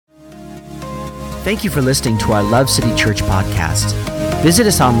Thank you for listening to our Love City Church podcast. Visit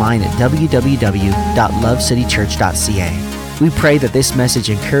us online at www.lovecitychurch.ca. We pray that this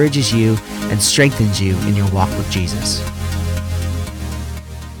message encourages you and strengthens you in your walk with Jesus.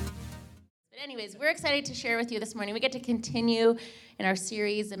 But anyways, we're excited to share with you this morning. We get to continue in our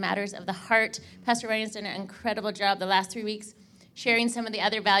series, The Matters of the Heart. Pastor Ryan's done an incredible job the last 3 weeks sharing some of the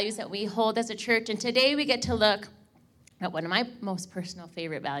other values that we hold as a church. And today we get to look at one of my most personal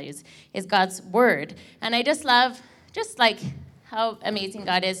favorite values is God's Word. And I just love how amazing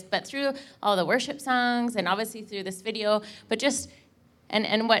God is, but through all the worship songs and obviously through this video, but just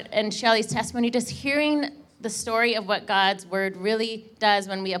and Shelly's testimony, just hearing the story of what God's Word really does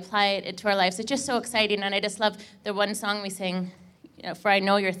when we apply it into our lives. It's just so exciting. And I just love the one song we sing, for I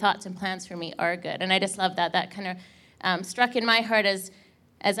know your thoughts and plans for me are good. And I just love that. That kind of struck in my heart as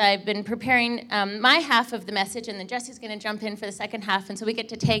I've been preparing my half of the message, and then Jessi's going to jump in for the second half, and so we get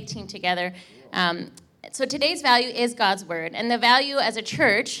to tag team together. So today's value is God's Word, and the value as a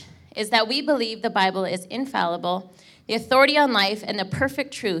church is that we believe the Bible is infallible, the authority on life, and the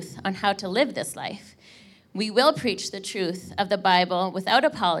perfect truth on how to live this life. We will preach the truth of the Bible without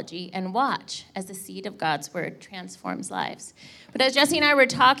apology and watch as the seed of God's Word transforms lives. But as Jessi and I were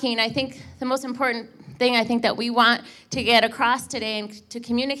talking, I think the most important thing I think that we want to get across today and to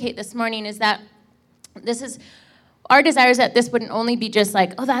communicate this morning is that this is our desire is that this wouldn't only be just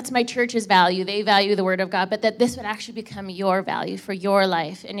like, oh, that's my church's value. They value the Word of God, but that this would actually become your value for your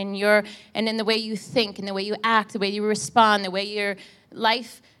life and in the way you think and the way you act, the way you respond, the way your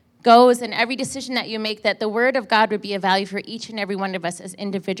life goes, and every decision that you make, that the Word of God would be a value for each and every one of us as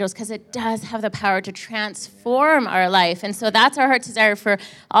individuals, because it does have the power to transform our life. And so that's our heart's desire for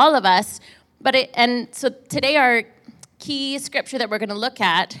all of us. So today our key scripture that we're going to look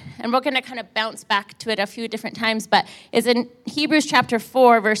at, and we're going to kind of bounce back to it a few different times, but is in Hebrews chapter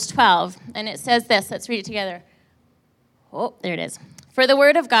 4, verse 12. And it says this. Let's read it together. Oh, there it is. For the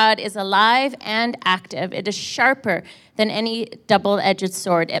word of God is alive and active. It is sharper than any double-edged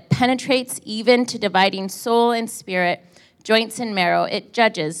sword. It penetrates even to dividing soul and spirit, joints and marrow. It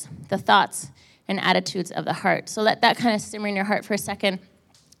judges the thoughts and attitudes of the heart. So let that kind of simmer in your heart for a second.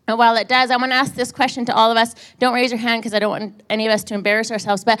 And while it does, I want to ask this question to all of us. Don't raise your hand because I don't want any of us to embarrass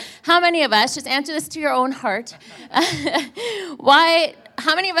ourselves. But how many of us, just answer this to your own heart,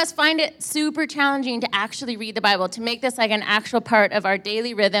 how many of us find it super challenging to actually read the Bible, to make this like an actual part of our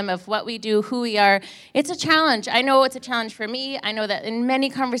daily rhythm of what we do, who we are? It's a challenge. I know it's a challenge for me. I know that in many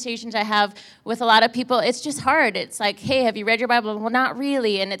conversations I have with a lot of people, it's just hard. It's like, hey, have you read your Bible? Well, not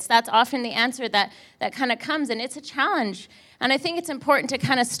really. And that's often the answer that kind of comes, and it's a challenge. And I think it's important to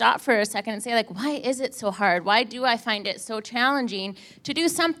kind of stop for a second and say, like, why is it so hard? Why do I find it so challenging to do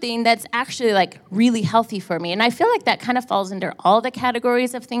something that's actually, like, really healthy for me? And I feel like that kind of falls under all the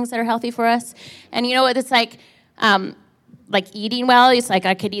categories of things that are healthy for us. And you know what? It's like eating well. It's like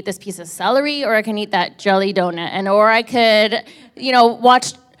I could eat this piece of celery, or I can eat that jelly donut. Or I could,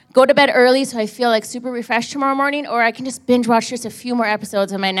 go to bed early so I feel like super refreshed tomorrow morning, or I can just binge watch just a few more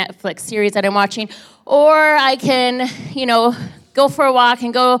episodes of my Netflix series that I'm watching, or I can, go for a walk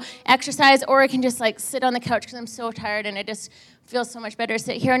and go exercise, or I can just like sit on the couch because I'm so tired and it just feels so much better to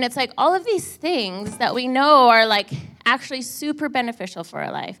sit here. And it's like all of these things that we know are like actually super beneficial for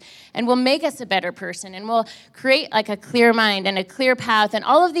our life and will make us a better person and will create like a clear mind and a clear path and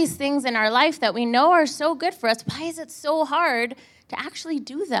all of these things in our life that we know are so good for us. Why is it so hard to actually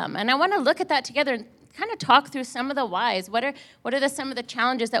do them? And I want to look at that together and kind of talk through some of the whys. What are some of the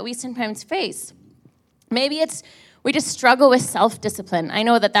challenges that we sometimes face? Maybe we just struggle with self-discipline. I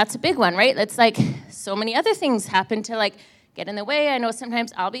know that's a big one, right? It's like so many other things happen to like get in the way. I know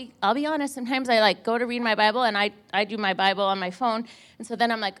sometimes I'll be honest. Sometimes I like go to read my Bible and I do my Bible on my phone, and so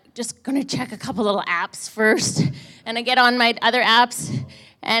then I'm like just gonna check a couple little apps first, and I get on my other apps,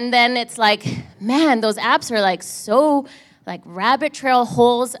 and then it's like, man, those apps are like so like rabbit trail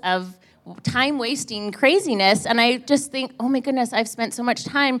holes of time-wasting craziness. And I just think, oh my goodness, I've spent so much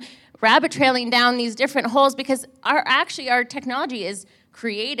time rabbit trailing down these different holes because our technology is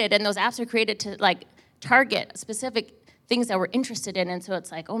created, and those apps are created to like target specific things that we're interested in. And so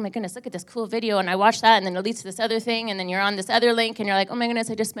it's like, oh my goodness, look at this cool video, and I watch that, and then it leads to this other thing, and then you're on this other link, and you're like, oh my goodness,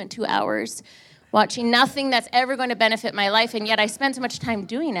 I just spent 2 hours watching nothing that's ever going to benefit my life, and yet I spend so much time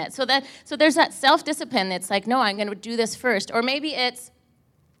doing it. So there's that self-discipline that's like, no, I'm going to do this first. Or maybe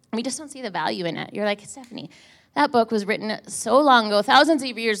we just don't see the value in it. You're like, Stephanie, That book was written so long ago, thousands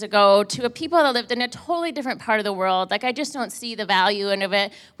of years ago, to a people that lived in a totally different part of the world. Like, I just don't see the value in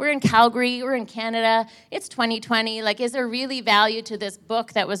it. We're in Calgary, we're in Canada, it's 2020. Like, is there really value to this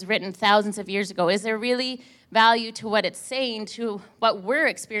book that was written thousands of years ago? Is there really value to what it's saying, to what we're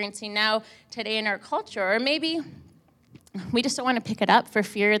experiencing now today in our culture? Or maybe we just don't want to pick it up for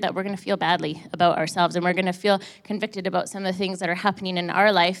fear that we're going to feel badly about ourselves and we're going to feel convicted about some of the things that are happening in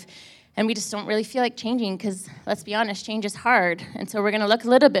our life. And we just don't really feel like changing because, let's be honest, change is hard. And so we're going to look a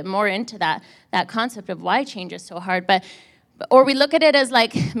little bit more into that concept of why change is so hard. Or we look at it as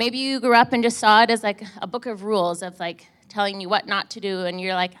like, maybe you grew up and just saw it as like a book of rules of like telling you what not to do. And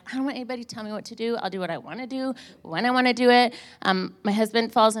you're like, I don't want anybody to tell me what to do. I'll do what I want to do, when I want to do it. My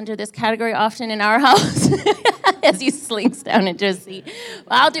husband falls into this category often in our house as he slinks down into his seat.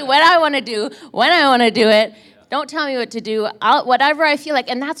 Well, I'll do what I want to do, when I want to do it. Don't tell me what to do, whatever I feel like.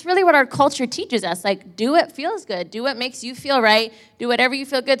 And that's really what our culture teaches us. Like, do what feels good. Do what makes you feel right. Do whatever you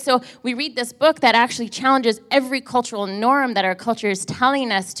feel good. So we read this book that actually challenges every cultural norm that our culture is telling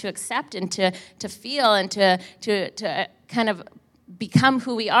us to accept and to feel and to kind of become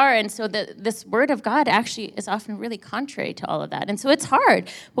who we are. And so this word of God actually is often really contrary to all of that. And so it's hard.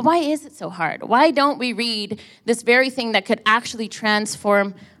 But why is it so hard? Why don't we read this very thing that could actually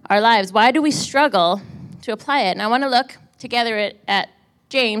transform our lives? Why do we struggle to apply it? And I want to look together at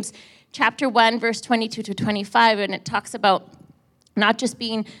James chapter 1, verse 22 to 25, and it talks about not just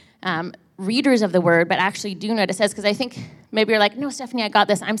being readers of the word, but actually doing what it says. Because I think maybe you're like, no, Stephanie, I got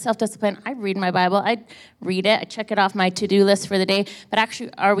this. I'm self-disciplined. I read my Bible. I read it. I check it off my to-do list for the day. But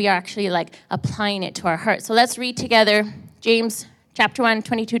actually, are we actually like applying it to our heart? So let's read together James chapter 1,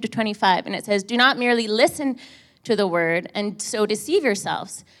 22 to 25. And it says, do not merely listen to the word and so deceive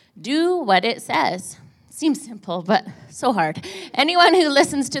yourselves. Do what it says. Seems simple, but so hard. Anyone who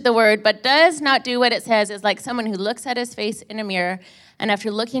listens to the word but does not do what it says is like someone who looks at his face in a mirror and after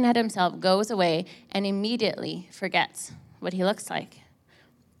looking at himself goes away and immediately forgets what he looks like.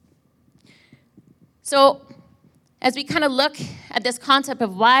 So as we kind of look at this concept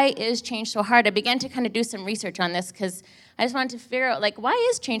of why is change so hard, I began to kind of do some research on this because I just wanted to figure out, like, why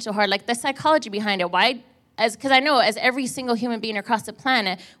is change so hard? Like, the psychology behind it. Why? Because I know as every single human being across the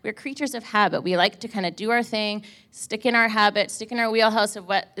planet, we're creatures of habit. We like to kind of do our thing, stick in our habit, stick in our wheelhouse of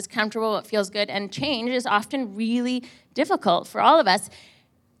what is comfortable, what feels good, and change is often really difficult for all of us.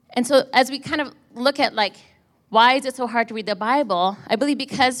 And so as we kind of look at, like, why is it so hard to read the Bible, I believe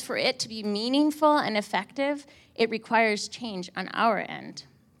because for it to be meaningful and effective, it requires change on our end.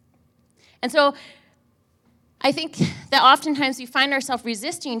 And so I think that oftentimes we find ourselves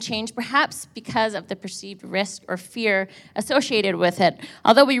resisting change, perhaps because of the perceived risk or fear associated with it.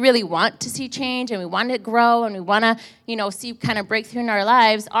 Although we really want to see change and we want to grow and we want to, see kind of breakthrough in our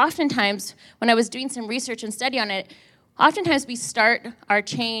lives, oftentimes when I was doing some research and study on it, oftentimes we start our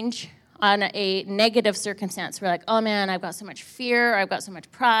change on a negative circumstance. We're like, oh man, I've got so much fear, or I've got so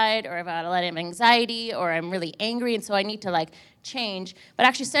much pride, or I've got a lot of anxiety, or I'm really angry, and so I need to change. But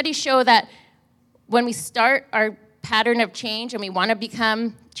actually studies show that when we start our pattern of change and we want to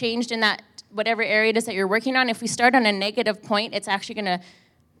become changed in that whatever area it is that you're working on, if we start on a negative point, it's actually going to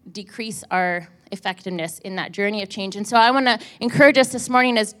decrease our effectiveness in that journey of change. And so I want to encourage us this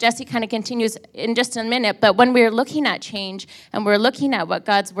morning as Jessi kind of continues in just a minute, but when we're looking at change and we're looking at what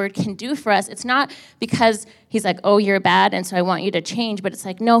God's word can do for us, it's not because he's like, oh, you're bad, and so I want you to change, but it's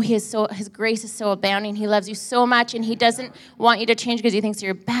like, no, his grace is so abounding. He loves you so much, and he doesn't want you to change because he thinks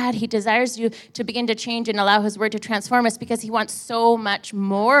you're bad. He desires you to begin to change and allow his word to transform us because he wants so much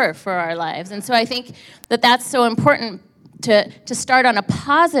more for our lives. And so I think that that's so important to start on a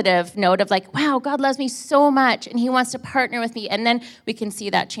positive note of like, wow, God loves me so much, and he wants to partner with me, and then we can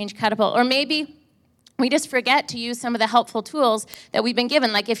see that change catapult. Or maybe we just forget to use some of the helpful tools that we've been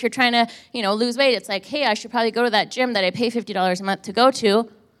given. Like if you're trying to, lose weight, it's like, hey, I should probably go to that gym that I pay $50 a month to go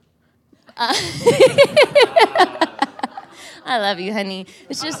to. I love you, honey.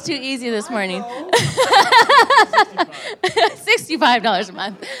 It's just too easy this morning. $65 a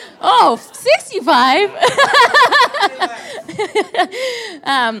month. Oh, 65?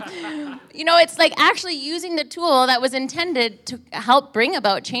 It's like actually using the tool that was intended to help bring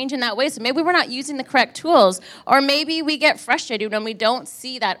about change in that way. So maybe we're not using the correct tools. Or maybe we get frustrated when we don't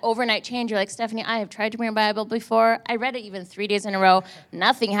see that overnight change. You're like, Stephanie, I have tried to read my Bible before. I read it even 3 days in a row.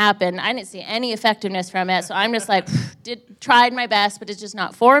 Nothing happened. I didn't see any effectiveness from it. So I'm just like, tried my best, but it's just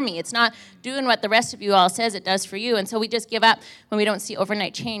not for me. It's not doing what the rest of you all says it does for you. And so we just give up when we don't see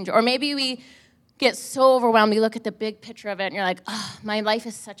overnight change. Or maybe we get so overwhelmed. You look at the big picture of it, and you're like, oh, my life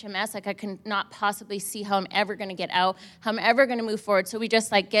is such a mess. Like, I can not possibly see how I'm ever going to get out, how I'm ever going to move forward. So we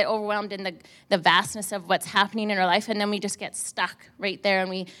just, like, get overwhelmed in the vastness of what's happening in our life, and then we just get stuck right there, and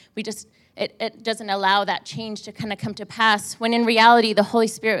we just... It doesn't allow that change to kind of come to pass, when in reality, the Holy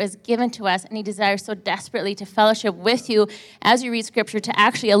Spirit is given to us, and he desires so desperately to fellowship with you as you read Scripture, to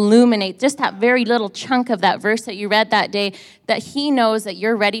actually illuminate just that very little chunk of that verse that you read that day, that he knows that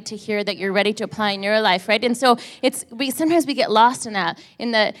you're ready to hear, that you're ready to apply in your life, right? And so sometimes we get lost in that,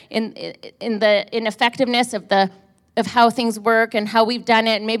 in the ineffectiveness of how things work and how we've done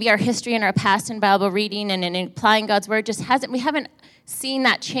it, and maybe our history and our past in Bible reading and in applying God's word we haven't seen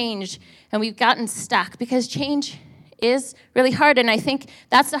that change, and we've gotten stuck because change is really hard. And I think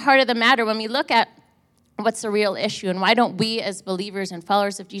that's the heart of the matter when we look at what's the real issue, and why don't we as believers and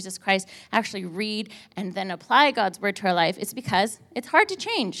followers of Jesus Christ actually read and then apply God's word to our life. It's because it's hard to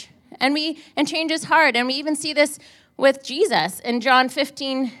change, and change is hard. And we even see this with Jesus in John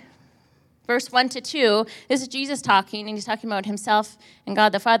 15, verse 1-2, this is Jesus talking, and he's talking about himself and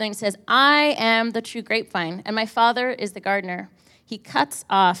God the Father, and he says, I am the true grapevine, and my Father is the gardener. He cuts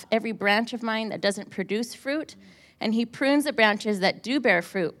off every branch of mine that doesn't produce fruit, and he prunes the branches that do bear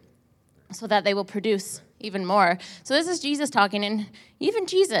fruit, so that they will produce even more. So this is Jesus talking, and even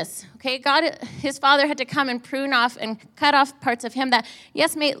Jesus, okay, God, his Father had to come and prune off and cut off parts of him that,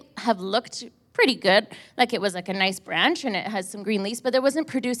 yes, may have looked pretty good, like it was like a nice branch and it has some green leaves, but it wasn't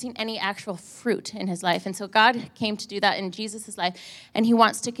producing any actual fruit in his life. And so God came to do that in Jesus' life, and he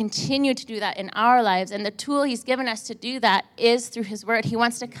wants to continue to do that in our lives. And the tool he's given us to do that is through his word. He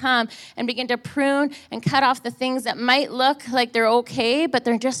wants to come and begin to prune and cut off the things that might look like they're okay, but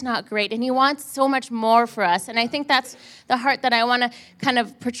they're just not great. And he wants so much more for us. And I think that's the heart that I want to kind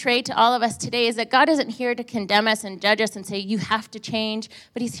of portray to all of us today, is that God isn't here to condemn us and judge us and say, you have to change,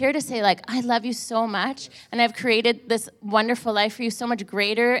 but he's here to say, like, I love you so much, and I've created this wonderful life for you, so much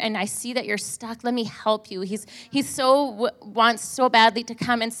greater, and I see that you're stuck. Let me help you. He's wants so badly to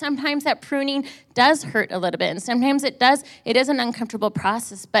come, and sometimes that pruning does hurt a little bit, and sometimes it is an uncomfortable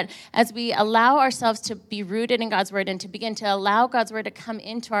process, but as we allow ourselves to be rooted in God's word and to begin to allow God's word to come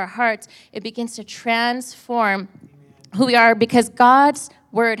into our hearts, it begins to transform who we are, because God's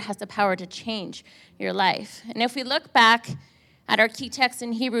word has the power to change your life. And if we look back at our key text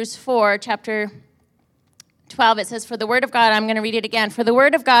in Hebrews 4, chapter 12, it says, for the word of God, I'm going to read it again, for the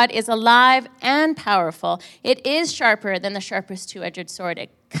word of God is alive and powerful. It is sharper than the sharpest two-edged sword,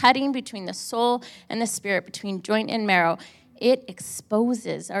 cutting between the soul and the spirit, between joint and marrow. It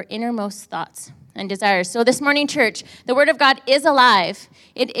exposes our innermost thoughts and desires. So this morning, church, the word of God is alive.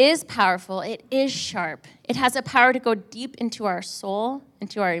 It is powerful. It is sharp. It has a power to go deep into our soul,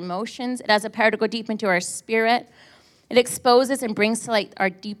 into our emotions. It has a power to go deep into our spirit. It exposes and brings to light our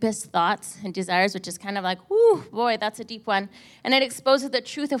deepest thoughts and desires, which is kind of like, whoo, boy, that's a deep one. And it exposes the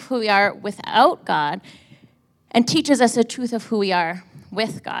truth of who we are without God and teaches us the truth of who we are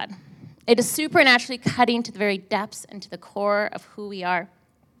with God. It is supernaturally cutting to the very depths and to the core of who we are.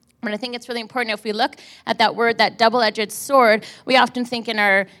 And I think it's really important, if we look at that word, that double-edged sword, we often think in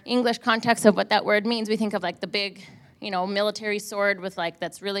our English context of what that word means. We think of like the big, military sword with like,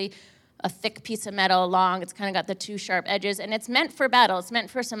 that's really a thick piece of metal long. It's kind of got the two sharp edges, and it's meant for battle. It's meant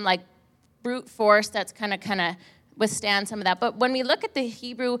for some like brute force that's kind of withstand some of that. But when we look at the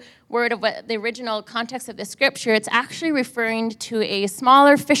Hebrew word of what the original context of the scripture, it's actually referring to a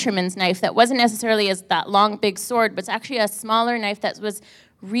smaller fisherman's knife that wasn't necessarily as that long, big sword, but it's actually a smaller knife that was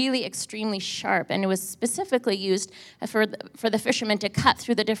really extremely sharp, and it was specifically used for the fishermen to cut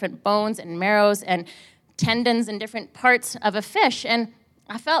through the different bones and marrows and tendons and different parts of a fish. And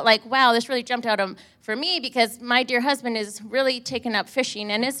I felt like, wow, this really jumped out for me, because my dear husband is really taken up fishing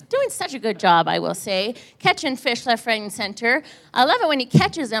and is doing such a good job, I will say, catching fish left, right, and center. I love it when he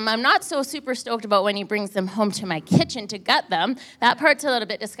catches them. I'm not so super stoked about when he brings them home to my kitchen to gut them. That part's a little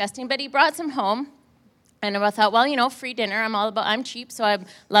bit disgusting, but he brought some home. And I thought, well, free dinner. I'm cheap, so I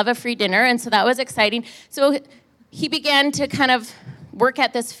love a free dinner. And so that was exciting. So he began to kind of work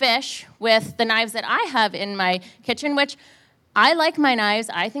at this fish with the knives that I have in my kitchen, which I like my knives.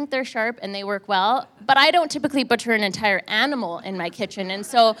 I think they're sharp and they work well, but I don't typically butcher an entire animal in my kitchen. And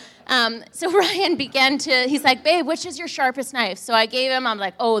so Ryan he's like, babe, which is your sharpest knife? So I gave him, I'm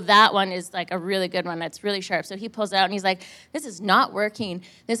like, oh, that one is like a really good one. That's really sharp. So he pulls it out and he's like, this is not working.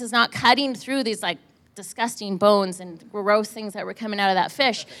 This is not cutting through these like disgusting bones and gross things that were coming out of that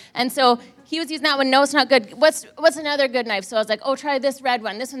fish. And so he was using that one. No, it's not good. What's another good knife? So I was like, oh, try this red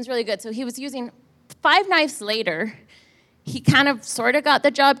one. This one's really good. So he was using 5 knives later. He kind of sort of got the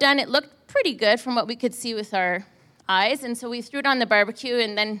job done. It looked pretty good from what we could see with our eyes. And so we threw it on the barbecue,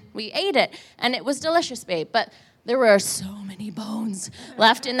 and then we ate it. And it was delicious, babe. But there were so many bones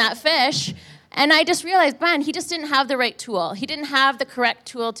left in that fish. And I just realized, man, he just didn't have the right tool. He didn't have the correct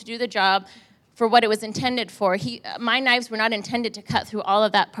tool to do the job for what it was intended for. My knives were not intended to cut through all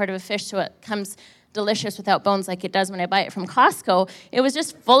of that part of a fish so it comes delicious without bones like it does when I buy it from Costco. It was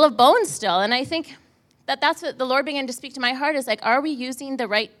just full of bones still. And I think that's what the Lord began to speak to my heart is like, are we using the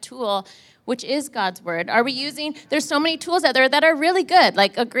right tool, which is God's word? Are we there's so many tools out there that are really good.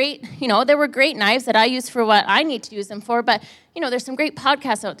 Like there were great knives that I use for what I need to use them for, but, there's some great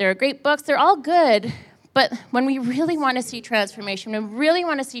podcasts out there, great books. They're all good. But when we really want to see transformation, when we really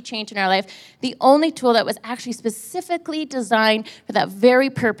want to see change in our life, the only tool that was actually specifically designed for that very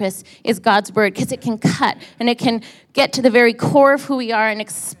purpose is God's word, because it can cut and it can get to the very core of who we are and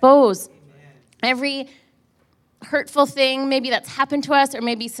expose every hurtful thing maybe that's happened to us, or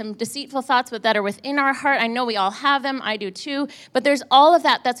maybe some deceitful thoughts that are within our heart. I know we all have them. I do too. But there's all of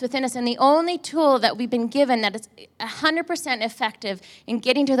that that's within us. And the only tool that we've been given that is 100% effective in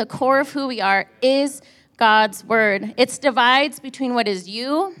getting to the core of who we are is God's word. It divides between what is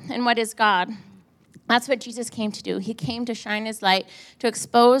you and what is God. That's what Jesus came to do. He came to shine his light, to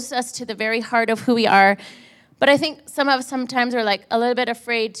expose us to the very heart of who we are. But I think some of us sometimes are like a little bit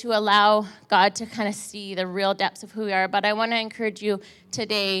afraid to allow God to kind of see the real depths of who we are. But I want to encourage you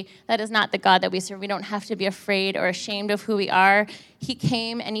today, that is not the God that we serve. We don't have to be afraid or ashamed of who we are. He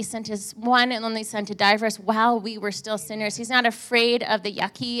came and he sent his one and only son to die for us while we were still sinners. He's not afraid of the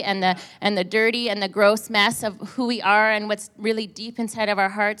yucky and the dirty and the gross mess of who we are and what's really deep inside of our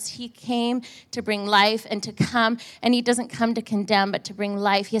hearts. He came to bring life and to come, and he doesn't come to condemn, but to bring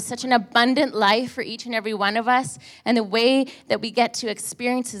life. He has such an abundant life for each and every one of us, and the way that we get to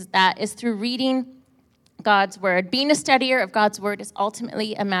experience that is through reading God's word. Being a studier of God's word is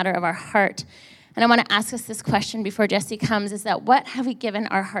ultimately a matter of our heart. And I want to ask us this question before Jessi comes, is that what have we given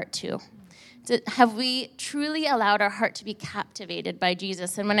our heart to? Have we truly allowed our heart to be captivated by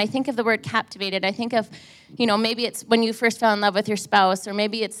Jesus? And when I think of the word captivated, I think of, maybe it's when you first fell in love with your spouse, or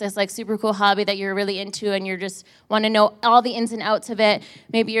maybe it's this like super cool hobby that you're really into and you just want to know all the ins and outs of it.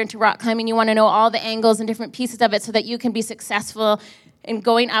 Maybe you're into rock climbing, you want to know all the angles and different pieces of it so that you can be successful in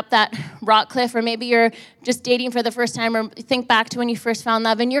going up that rock cliff. Or maybe you're just dating for the first time, or think back to when you first fell in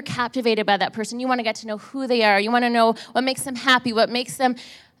love and you're captivated by that person. You want to get to know who they are. You want to know what makes them happy, what makes them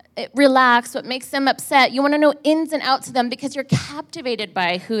relax, what makes them upset. You want to know ins and outs of them because you're captivated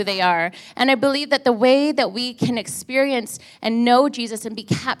by who they are. And I believe that the way that we can experience and know Jesus and be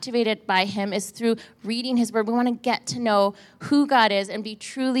captivated by him is through reading his word. We want to get to know who God is and be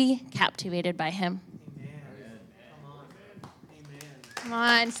truly captivated by him. Come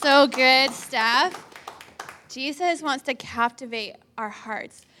on, so good, Steph. Jesus wants to captivate our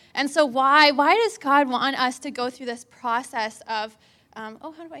hearts. And so why does God want us to go through this process of, I'm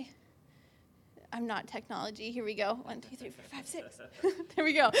not technology. Here we go. 1, 2, 3, 4, 5, 6. There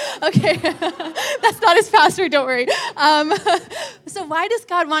we go. Okay. That's not as fast, don't worry. So why does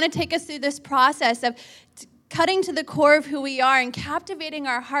God want to take us through this process of cutting to the core of who we are and captivating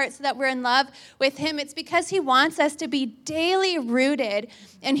our hearts so that we're in love with him? It's because he wants us to be daily rooted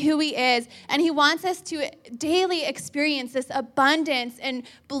in who he is, and he wants us to daily experience this abundance and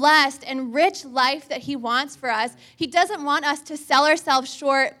blessed and rich life that he wants for us. He doesn't want us to sell ourselves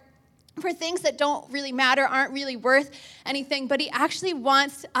short for things that don't really matter, aren't really worth anything, but he actually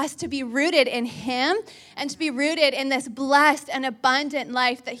wants us to be rooted in him and to be rooted in this blessed and abundant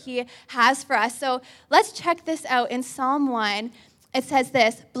life that he has for us. So let's check this out. In Psalm 1, it says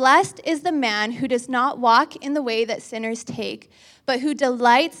this: "Blessed is the man who does not walk in the way that sinners take, but who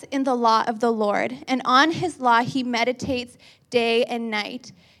delights in the law of the Lord, and on his law he meditates day and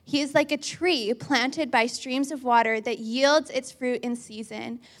night. He is like a tree planted by streams of water that yields its fruit in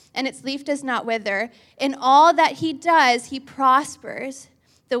season, and its leaf does not wither. In all that he does, he prospers.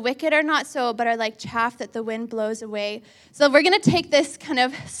 The wicked are not so, but are like chaff that the wind blows away." So we're going to take this kind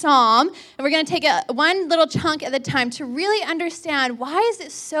of psalm, and we're going to take one little chunk at a time to really understand, why is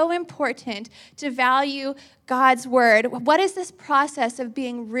it so important to value God's word? What does this process of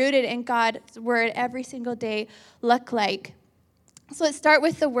being rooted in God's word every single day look like? So let's start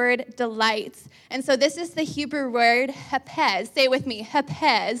with the word delights. And so this is the Hebrew word hapez. Say it with me,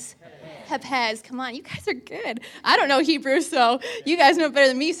 hapez. Hapez. Come on, you guys are good. I don't know Hebrew, so you guys know better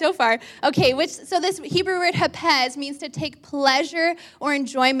than me so far. Okay, so this Hebrew word hapez means to take pleasure or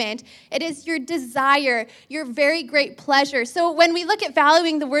enjoyment. It is your desire, your very great pleasure. So when we look at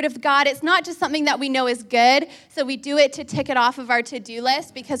valuing the word of God, it's not just something that we know is good, so we do it to tick it off of our to-do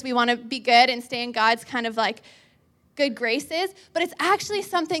list because we want to be good and stay in God's kind of like good graces, but it's actually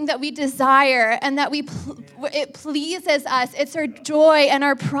something that we desire and that it pleases us. It's our joy and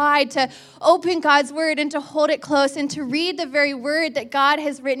our pride to open God's word and to hold it close and to read the very word that God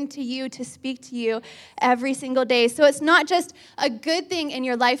has written to you to speak to you every single day. So it's not just a good thing in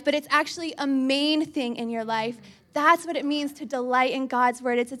your life, but it's actually a main thing in your life. That's what it means to delight in God's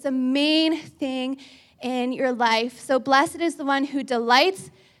word. It's a main thing in your life. So blessed is the one who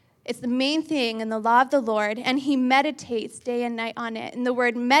delights. It's the main thing in the law of the Lord, and he meditates day and night on it. And the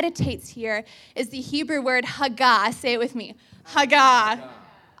word meditates here is the Hebrew word hagah. Say it with me. Hagah.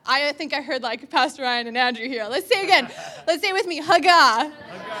 I think I heard like Pastor Ryan and Andrew here. Let's say it again. Let's say it with me. Hagah.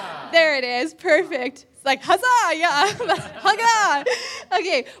 There it is. Perfect. It's like huzzah, yeah. Hagah.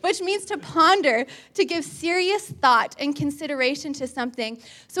 Okay, which means to ponder, to give serious thought and consideration to something.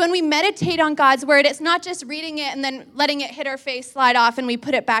 So when we meditate on God's word, it's not just reading it and then letting it hit our face, slide off, and we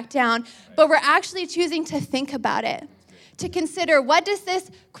put it back down, but we're actually choosing to think about it, to consider, what does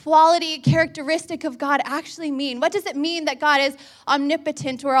this quality, characteristic of God actually mean? What does it mean that God is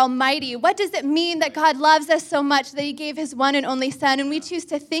omnipotent or almighty? What does it mean that God loves us so much that he gave his one and only son? And we choose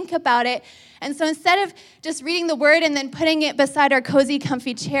to think about it. And so instead of just reading the word and then putting it beside our cozy,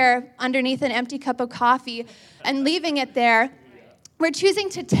 comfy chair underneath an empty cup of coffee and leaving it there, we're choosing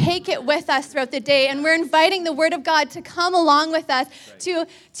to take it with us throughout the day, and we're inviting the Word of God to come along with us, to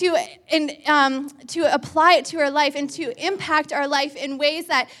apply it to our life and to impact our life in ways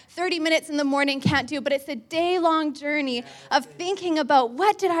that 30 minutes in the morning can't do. But it's a day-long journey of thinking about,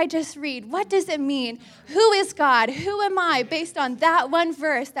 what did I just read? What does it mean? Who is God? Who am I? Based on that one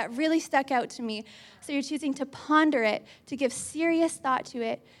verse that really stuck out to me. So you're choosing to ponder it, to give serious thought to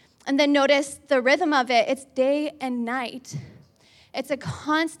it. And then notice the rhythm of it. It's day and night. It's a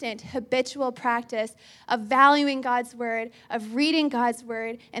constant, habitual practice of valuing God's word, of reading God's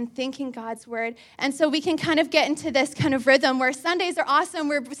word, and thinking God's word. And so we can kind of get into this kind of rhythm where Sundays are awesome.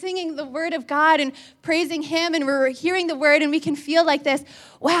 We're singing the word of God and praising him, and we're hearing the word, and we can feel like this,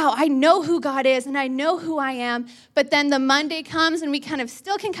 wow, I know who God is, and I know who I am. But then the Monday comes, and we kind of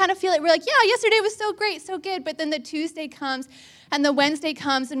still can kind of feel it. We're like, yeah, yesterday was so great, so good. But then the Tuesday comes, and the Wednesday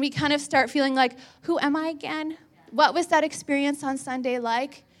comes, and we kind of start feeling like, who am I again? What was that experience on Sunday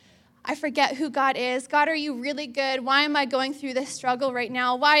like? I forget who God is. God, are you really good? Why am I going through this struggle right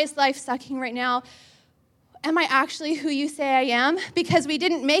now? Why is life sucking right now? Am I actually who you say I am? Because we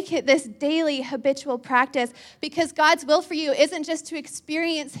didn't make it this daily habitual practice. Because God's will for you isn't just to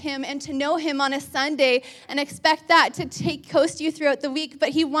experience him and to know him on a Sunday and expect that to coast you throughout the week, but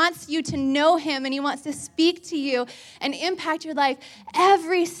he wants you to know him, and he wants to speak to you and impact your life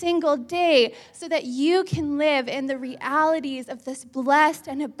every single day so that you can live in the realities of this blessed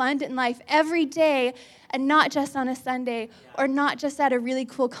and abundant life every day, and not just on a Sunday or not just at a really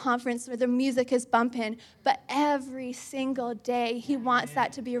cool conference where the music is bumping, but every single day. He wants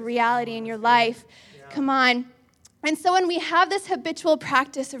that to be a reality in your life. Come on. And so when we have this habitual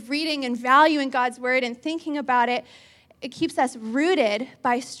practice of reading and valuing God's word and thinking about it, it keeps us rooted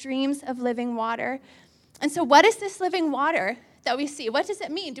by streams of living water. And so what is this living water that we see? What does it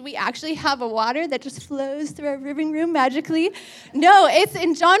mean? Do we actually have a water that just flows through our living room magically? No, it's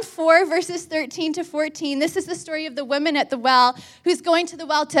in John 4, verses 13 to 14. This is the story of the woman at the well who's going to the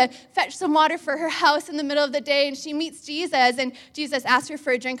well to fetch some water for her house in the middle of the day, and she meets Jesus, and Jesus asks her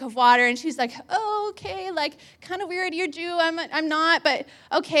for a drink of water, and she's like, oh, okay, like, kind of weird, you're Jew, I'm not, but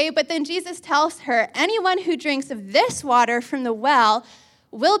okay. But then Jesus tells her, anyone who drinks of this water from the well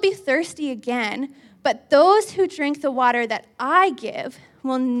will be thirsty again, but those who drink the water that I give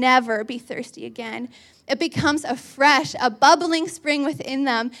will never be thirsty again. It becomes a bubbling spring within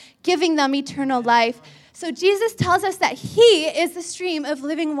them, giving them eternal life. So Jesus tells us that he is the stream of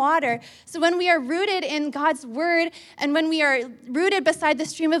living water. So when we are rooted in God's word, and when we are rooted beside the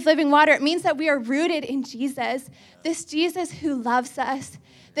stream of living water, it means that we are rooted in Jesus, this Jesus who loves us,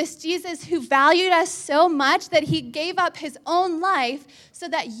 this Jesus who valued us so much that he gave up his own life so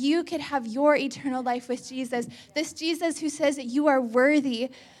that you could have your eternal life with Jesus. This Jesus who says that you are worthy,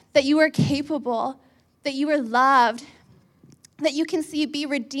 that you are capable, that you are loved, that you can be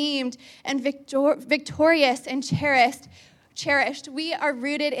redeemed and victorious and cherished. We are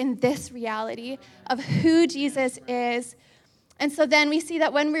rooted in this reality of who Jesus is. And so then we see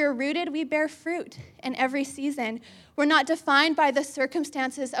that when we are rooted, we bear fruit in every season. We're not defined by the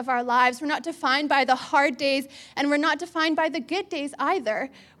circumstances of our lives. We're not defined by the hard days, and we're not defined by the good days either,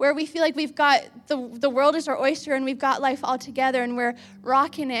 where we feel like we've got the world is our oyster and we've got life all together and we're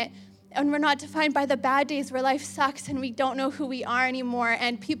rocking it. And we're not defined by the bad days where life sucks and we don't know who we are anymore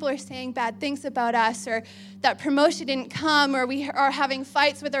and people are saying bad things about us, or that promotion didn't come, or we are having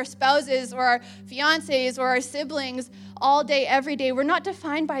fights with our spouses or our fiancés or our siblings all day, every day. We're not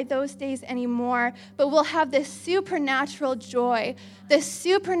defined by those days anymore, but we'll have this supernatural joy, this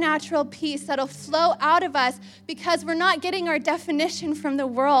supernatural peace that'll flow out of us because we're not getting our definition from the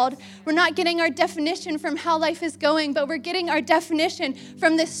world. We're not getting our definition from how life is going, but we're getting our definition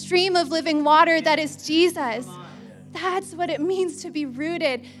from the stream of living water that is Jesus. That's what it means to be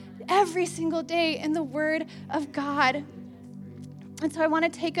rooted every single day in the Word of God. And so I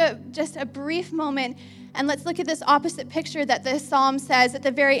want to take just a brief moment and let's look at this opposite picture that this psalm says. At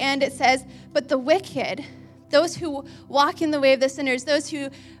the very end, it says, but the wicked, those who walk in the way of the sinners, those who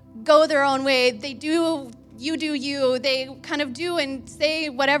go their own way, they do you, they kind of do and say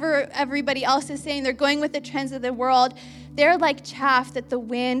whatever everybody else is saying. They're going with the trends of the world. They're like chaff that the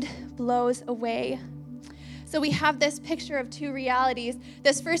wind blows away. So we have this picture of two realities.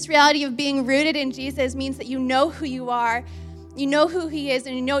 This first reality of being rooted in Jesus means that you know who you are. You know who he is,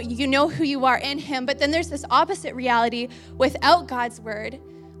 and you know who you are in him. But then there's this opposite reality without God's word.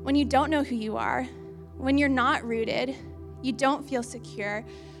 When you don't know who you are, when you're not rooted, you don't feel secure.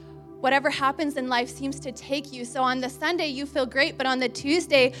 Whatever happens in life seems to take you. So on the Sunday, you feel great, but on the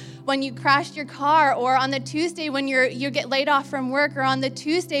Tuesday, when you crashed your car, or on the Tuesday when you get laid off from work, or on the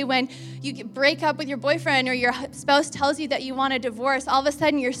Tuesday when you break up with your boyfriend, or your spouse tells you that you want a divorce, all of a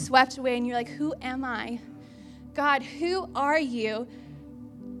sudden you're swept away and you're like, who am I? God, who are you?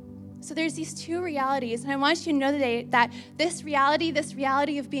 So there's these two realities, and I want you to know today that this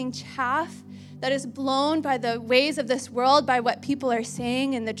reality of being chaff that is blown by the ways of this world, by what people are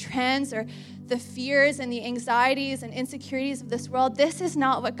saying and the trends or the fears and the anxieties and insecurities of this world, this is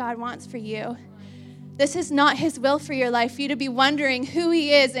not what God wants for you. This is not his will for your life, for you to be wondering who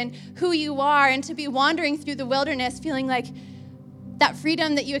he is and who you are, and to be wandering through the wilderness feeling like that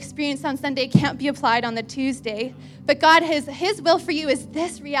freedom that you experienced on Sunday can't be applied on the Tuesday. But God, his will for you is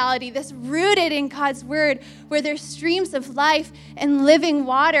this reality, this rooted in God's word, where there's streams of life and living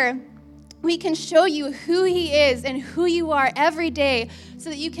water. We can show you who he is and who you are every day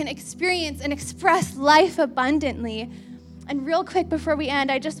so that you can experience and express life abundantly. And real quick before we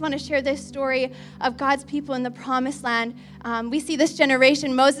end, I just want to share this story of God's people in the promised land. We see this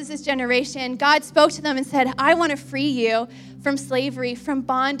generation, Moses' generation. God spoke to them and said, I want to free you from slavery, from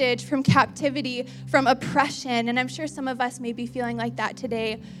bondage, from captivity, from oppression. And I'm sure some of us may be feeling like that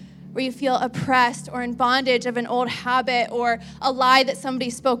today, where you feel oppressed or in bondage of an old habit or a lie that somebody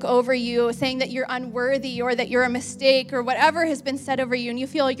spoke over you, saying that you're unworthy or that you're a mistake or whatever has been said over you, and you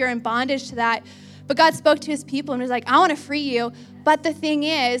feel like you're in bondage to that. But God spoke to his people and was like, I want to free you. But the thing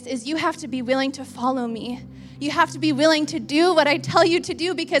is you have to be willing to follow me. You have to be willing to do what I tell you to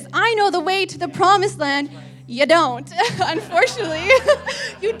do, because I know the way to the promised land. You don't. Unfortunately,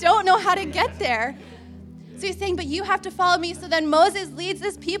 you don't know how to get there. So he's saying, but you have to follow me. So then Moses leads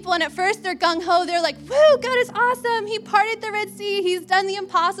this people, and at first they're gung-ho. They're like, woo, God is awesome. He parted the Red Sea. He's done the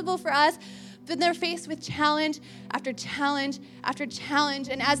impossible for us. But they're faced with challenge after challenge after challenge.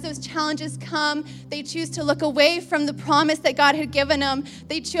 And as those challenges come, they choose to look away from the promise that God had given them.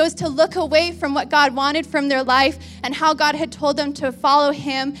 They chose to look away from what God wanted from their life and how God had told them to follow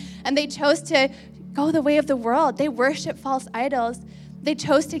him. And they chose to go the way of the world. They worship false idols. They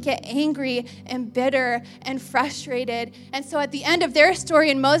chose to get angry and bitter and frustrated. And so at the end of their story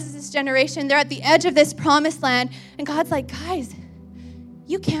in Moses' generation, they're at the edge of this promised land. And God's like, guys,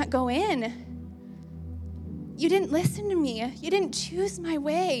 you can't go in. You didn't listen to me. You didn't choose my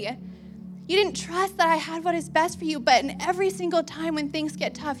way. You didn't trust that I had what is best for you. But in every single time when things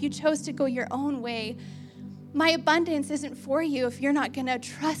get tough, you chose to go your own way. My abundance isn't for you if you're not going to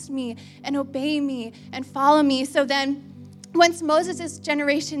trust me and obey me and follow me. So then once Moses'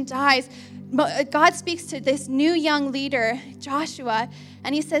 generation dies, God speaks to this new young leader, Joshua,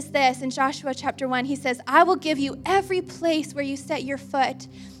 and he says this in Joshua chapter 1. He says, I will give you every place where you set your foot.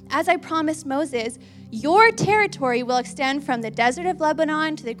 As I promised Moses, your territory will extend from the desert of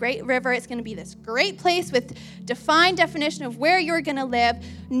Lebanon to the great river. It's going to be this great place with defined definition of where you're going to live.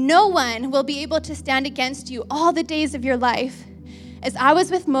 No one will be able to stand against you all the days of your life. As I was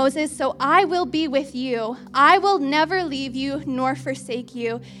with Moses, so I will be with you. I will never leave you nor forsake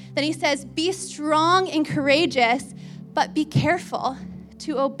you. Then he says, be strong and courageous, but be careful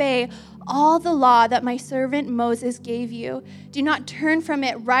to obey all the law that my servant Moses gave you. Do not turn from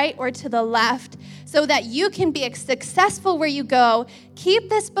it right or to the left, so that you can be successful where you go. Keep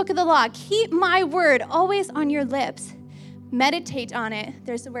this book of the law. Keep my word always on your lips. Meditate on it.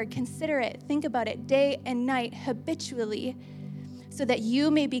 There's the word, consider it. Think about it day and night habitually, so that you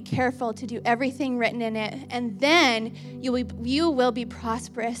may be careful to do everything written in it, and then you will be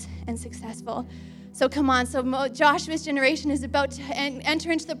prosperous and successful. So come on, Joshua's generation is about to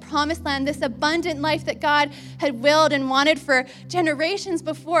enter into the promised land, this abundant life that God had willed and wanted for generations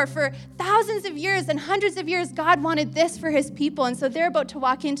before. For thousands of years and hundreds of years, God wanted this for his people, and so they're about to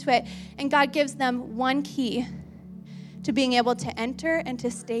walk into it, and God gives them one key to being able to enter and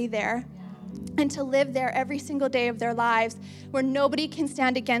to stay there and to live there every single day of their lives, where nobody can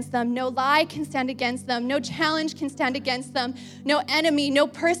stand against them, no lie can stand against them, no challenge can stand against them, no enemy, no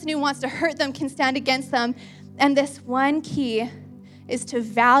person who wants to hurt them can stand against them. And this one key is to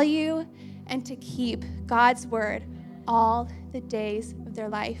value and to keep God's word all the days of their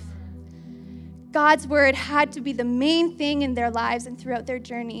life. God's word had to be the main thing in their lives and throughout their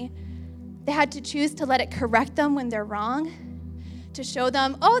journey. They had to choose to let it correct them when they're wrong, to show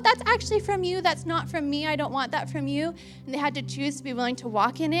them, oh, that's actually from you, that's not from me, I don't want that from you. And they had to choose to be willing to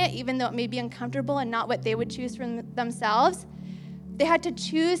walk in it, even though it may be uncomfortable and not what they would choose from themselves. They had to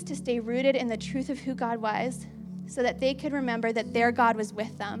choose to stay rooted in the truth of who God was, so that they could remember that their God was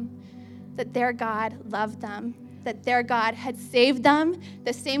with them, that their God loved them, that their God had saved them.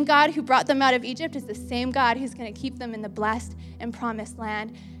 The same God who brought them out of Egypt is the same God who's going to keep them in the blessed and promised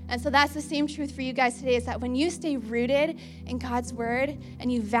land. And so that's the same truth for you guys today, is that when you stay rooted in God's word and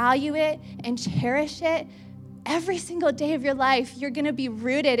you value it and cherish it, every single day of your life, you're going to be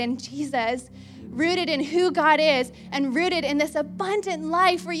rooted in Jesus, rooted in who God is, and rooted in this abundant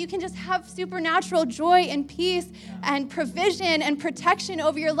life where you can just have supernatural joy and peace and provision and protection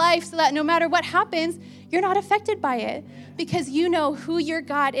over your life, so that no matter what happens, you're not affected by it, because you know who your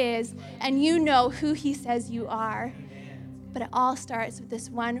God is and you know who he says you are. But it all starts with this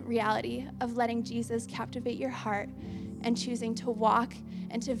one reality of letting Jesus captivate your heart and choosing to walk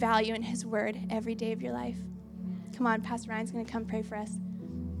and to value in his word every day of your life. Come on, Pastor Ryan's going to come pray for us.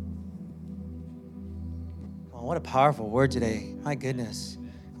 Oh, what a powerful word today. My goodness.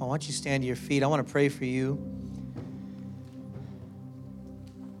 Why don't you stand to your feet? I want to pray for you.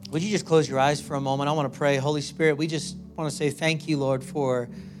 Would you just close your eyes for a moment? I want to pray. Holy Spirit, we just want to say thank you, Lord, for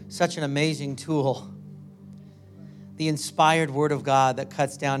such an amazing tool. The inspired word of God that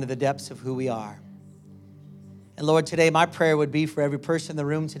cuts down to the depths of who we are. And Lord, today my prayer would be for every person in the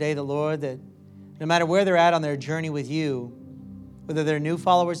room today, the Lord, that no matter where they're at on their journey with you, whether they're new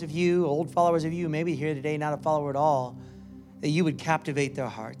followers of you, old followers of you, maybe here today not a follower at all, that you would captivate their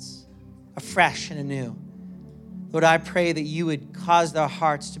hearts afresh and anew. Lord, I pray that you would cause their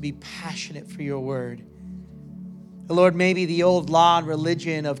hearts to be passionate for your word. Lord, maybe the old law and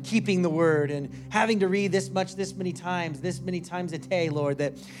religion of keeping the word and having to read this many times a day, Lord,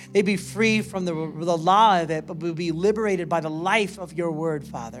 that they be free from the law of it, but will be liberated by the life of your word,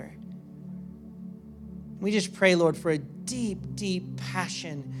 Father. We just pray, Lord, for a deep, deep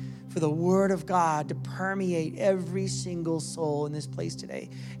passion for the word of God to permeate every single soul in this place today,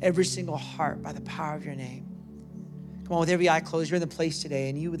 every single heart by the power of your name. Come on, with every eye closed, you're in the place today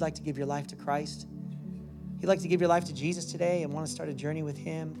and you would like to give your life to Christ. You'd like to give your life to Jesus today and want to start a journey with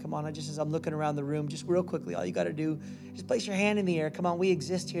him. Come on, just as I'm looking around the room, just real quickly, all you got to do, just place your hand in the air. Come on, we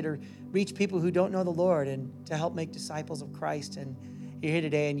exist here to reach people who don't know the Lord and to help make disciples of Christ. And you're here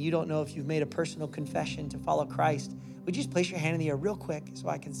today and you don't know if you've made a personal confession to follow Christ. Would you just place your hand in the air real quick so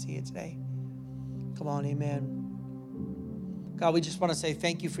I can see it today? Come on, amen. God, we just want to say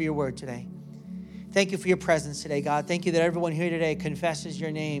thank you for your word today. Thank you for your presence today, God. Thank you that everyone here today confesses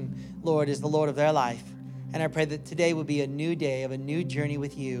your name, Lord, as the Lord of their life. And I pray that today will be a new day of a new journey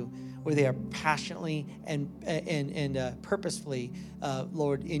with you, where they are passionately and purposefully,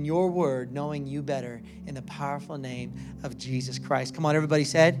 Lord, in your word, knowing you better, in the powerful name of Jesus Christ. Come on, everybody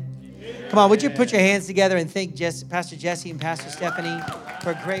said? Amen. Come on, would you put your hands together and thank Pastor Jessi and Pastor Stephanie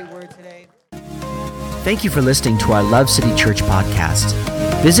for a great word today. Thank you for listening to our Love City Church podcast.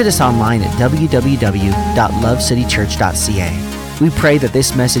 Visit us online at www.lovecitychurch.ca. We pray that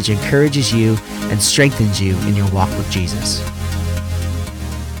this message encourages you and strengthens you in your walk with Jesus.